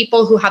group of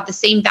people who have the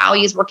same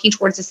values, working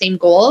towards the same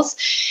goals.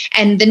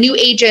 And the new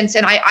agents,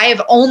 and I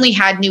have only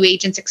had new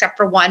agents except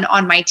for one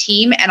on my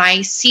team, and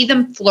I see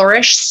them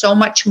flourish so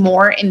much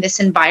more in this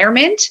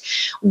environment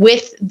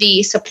with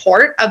the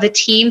support of a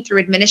team through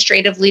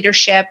administrative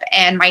leadership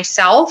and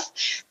myself,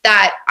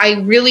 that I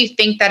really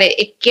think that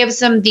it gives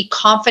them the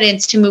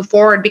confidence to move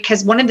forward.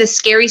 Because one of the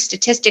scary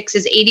statistics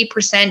is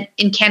 80%,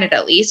 in Canada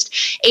at least,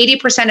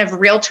 80% of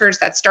realtors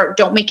that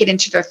don't make it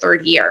into their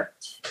third year.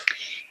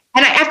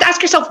 And I have to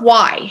ask yourself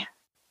why.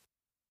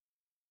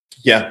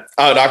 Yeah,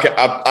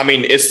 I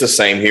mean, it's the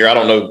same here. I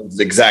don't know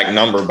the exact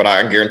number, but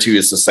I guarantee you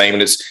it's the same.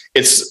 And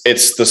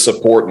it's the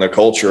support and the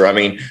culture. I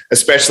mean,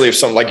 especially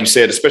if like you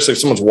said, especially if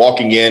someone's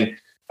walking in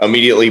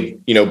immediately,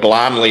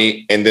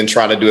 blindly, and then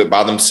trying to do it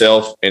by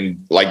themselves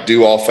and like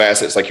do all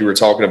facets like you were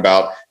talking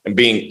about, and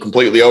being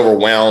completely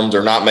overwhelmed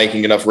or not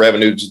making enough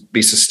revenue to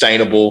be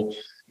sustainable.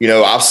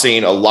 I've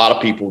seen a lot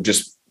of people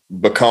just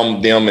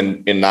become them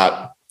and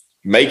not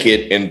make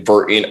it, and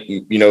for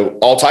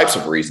all types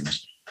of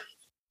reasons.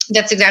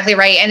 That's exactly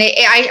right. And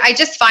I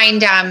just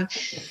find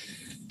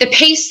the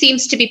pace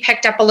seems to be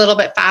picked up a little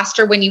bit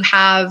faster when you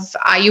have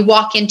you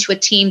walk into a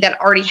team that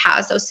already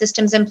has those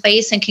systems in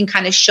place and can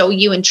kind of show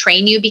you and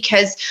train you.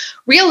 Because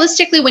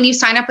realistically, when you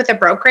sign up with a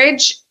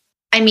brokerage,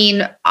 I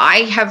mean, I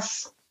have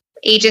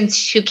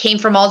agents who came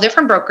from all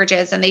different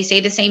brokerages, and they say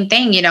the same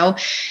thing,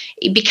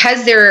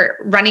 because they're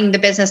running the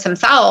business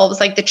themselves,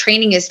 like the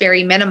training is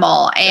very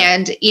minimal,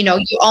 and,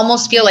 you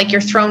almost feel like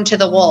you're thrown to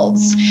the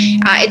wolves.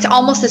 It's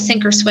almost a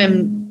sink or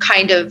swim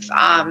kind of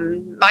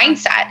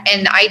mindset.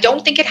 And I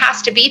don't think it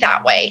has to be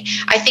that way.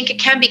 I think it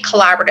can be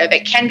collaborative.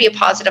 It can be a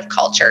positive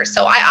culture.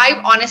 So I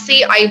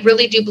honestly, I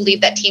really do believe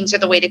that teams are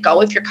the way to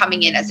go if you're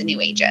coming in as a new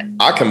agent.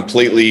 I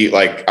completely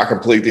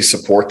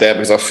support that,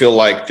 because I feel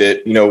like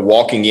that,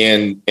 walking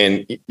in and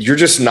you're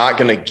just not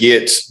going to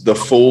get the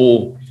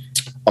full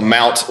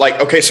amount. Like,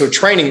 okay, so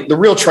the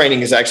real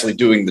training is actually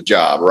doing the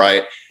job,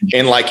 right?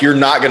 And like, you're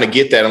not going to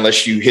get that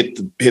unless you hit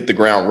the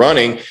ground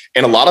running.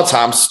 And a lot of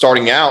times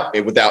starting out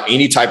without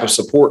any type of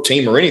support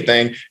team or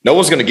anything, no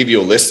one's going to give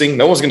you a listing.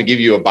 No one's going to give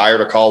you a buyer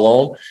to call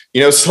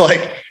on, so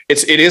like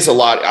it is a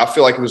lot. I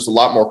feel like it was a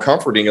lot more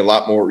comforting, a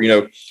lot more,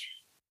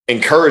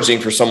 encouraging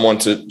for someone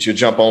to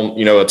jump on,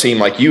 a team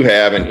like you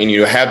have, and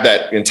have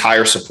that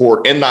entire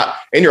support, and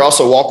you're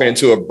also walking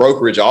into a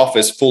brokerage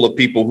office full of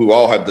people who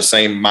all have the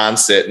same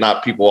mindset,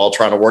 not people all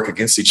trying to work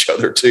against each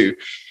other too.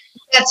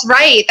 That's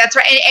right. That's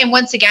right. And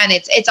once again,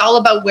 it's all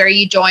about where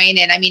you join.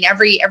 And I mean,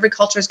 every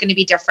culture is going to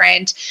be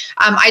different.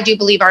 I do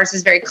believe ours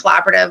is very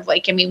collaborative.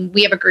 Like, I mean,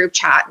 we have a group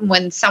chat, and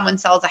when someone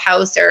sells a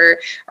house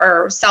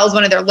or sells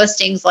one of their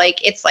listings,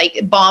 like it's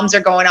like bombs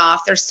are going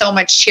off. There's so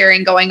much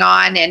cheering going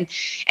on, and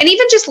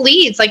even just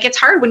leads. Like, it's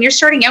hard when you're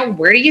starting out.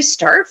 Where do you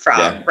start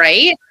from,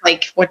 right?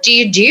 Like, what do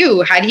you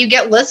do? How do you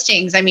get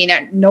listings? I mean,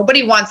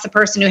 nobody wants the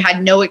person who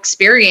had no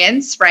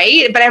experience,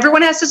 right? But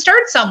everyone has to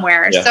start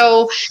somewhere. Yeah.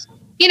 So,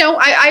 you know,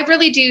 I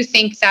really do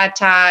think that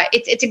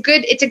it's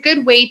a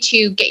good way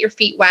to get your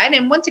feet wet.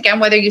 And once again,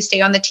 whether you stay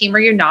on the team or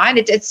you're not,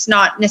 it's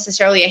not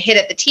necessarily a hit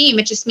at the team.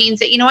 It just means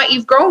that, you know what,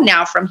 you've grown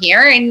now from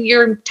here and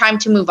you're time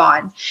to move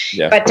on.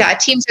 Yeah. But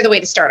teams are the way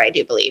to start, I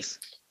do believe.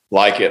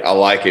 Like it. I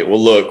like it.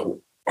 Well,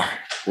 look,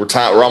 we're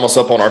almost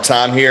up on our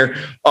time here.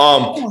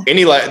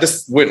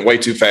 This went way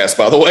too fast,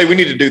 by the way. We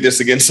need to do this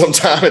again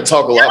sometime and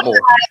talk a lot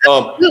more.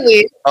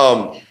 Absolutely.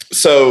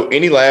 So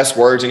any last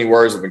words, any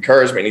words of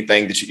encouragement,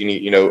 anything that you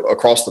need, you know,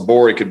 across the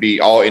board? It could be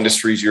all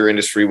industries, your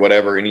industry,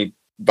 whatever, any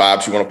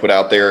vibes you want to put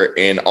out there.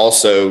 And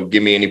also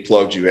give me any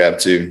plugs you have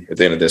too at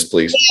the end of this,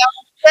 please.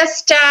 Yeah,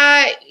 just,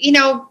 you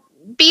know,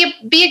 be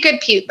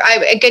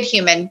a good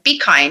human, be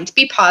kind,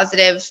 be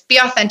positive, be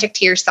authentic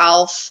to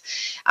yourself.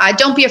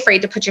 Don't be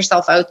afraid to put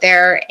yourself out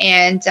there,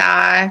 and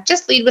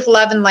just lead with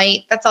love and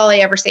light. That's all I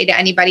ever say to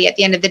anybody at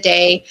the end of the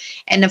day.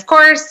 And of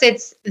course,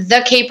 it's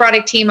the Kate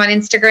Broddick team on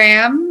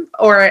Instagram,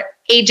 or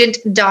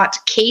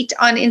agent.kate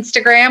on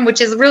Instagram,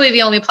 which is really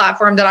the only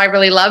platform that I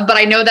really love. But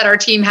I know that our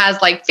team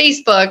has like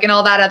Facebook and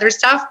all that other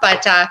stuff,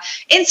 but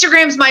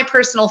Instagram's my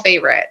personal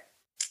favorite.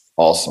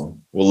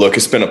 Awesome. Well, look,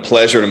 it's been a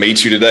pleasure to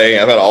meet you today.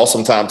 I've had an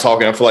awesome time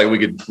talking. I feel like we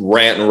could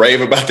rant and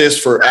rave about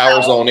this for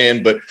hours on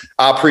end, but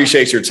I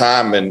appreciate your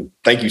time and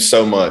thank you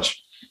so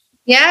much.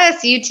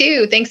 Yes, you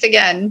too. Thanks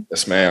again.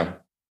 Yes, ma'am.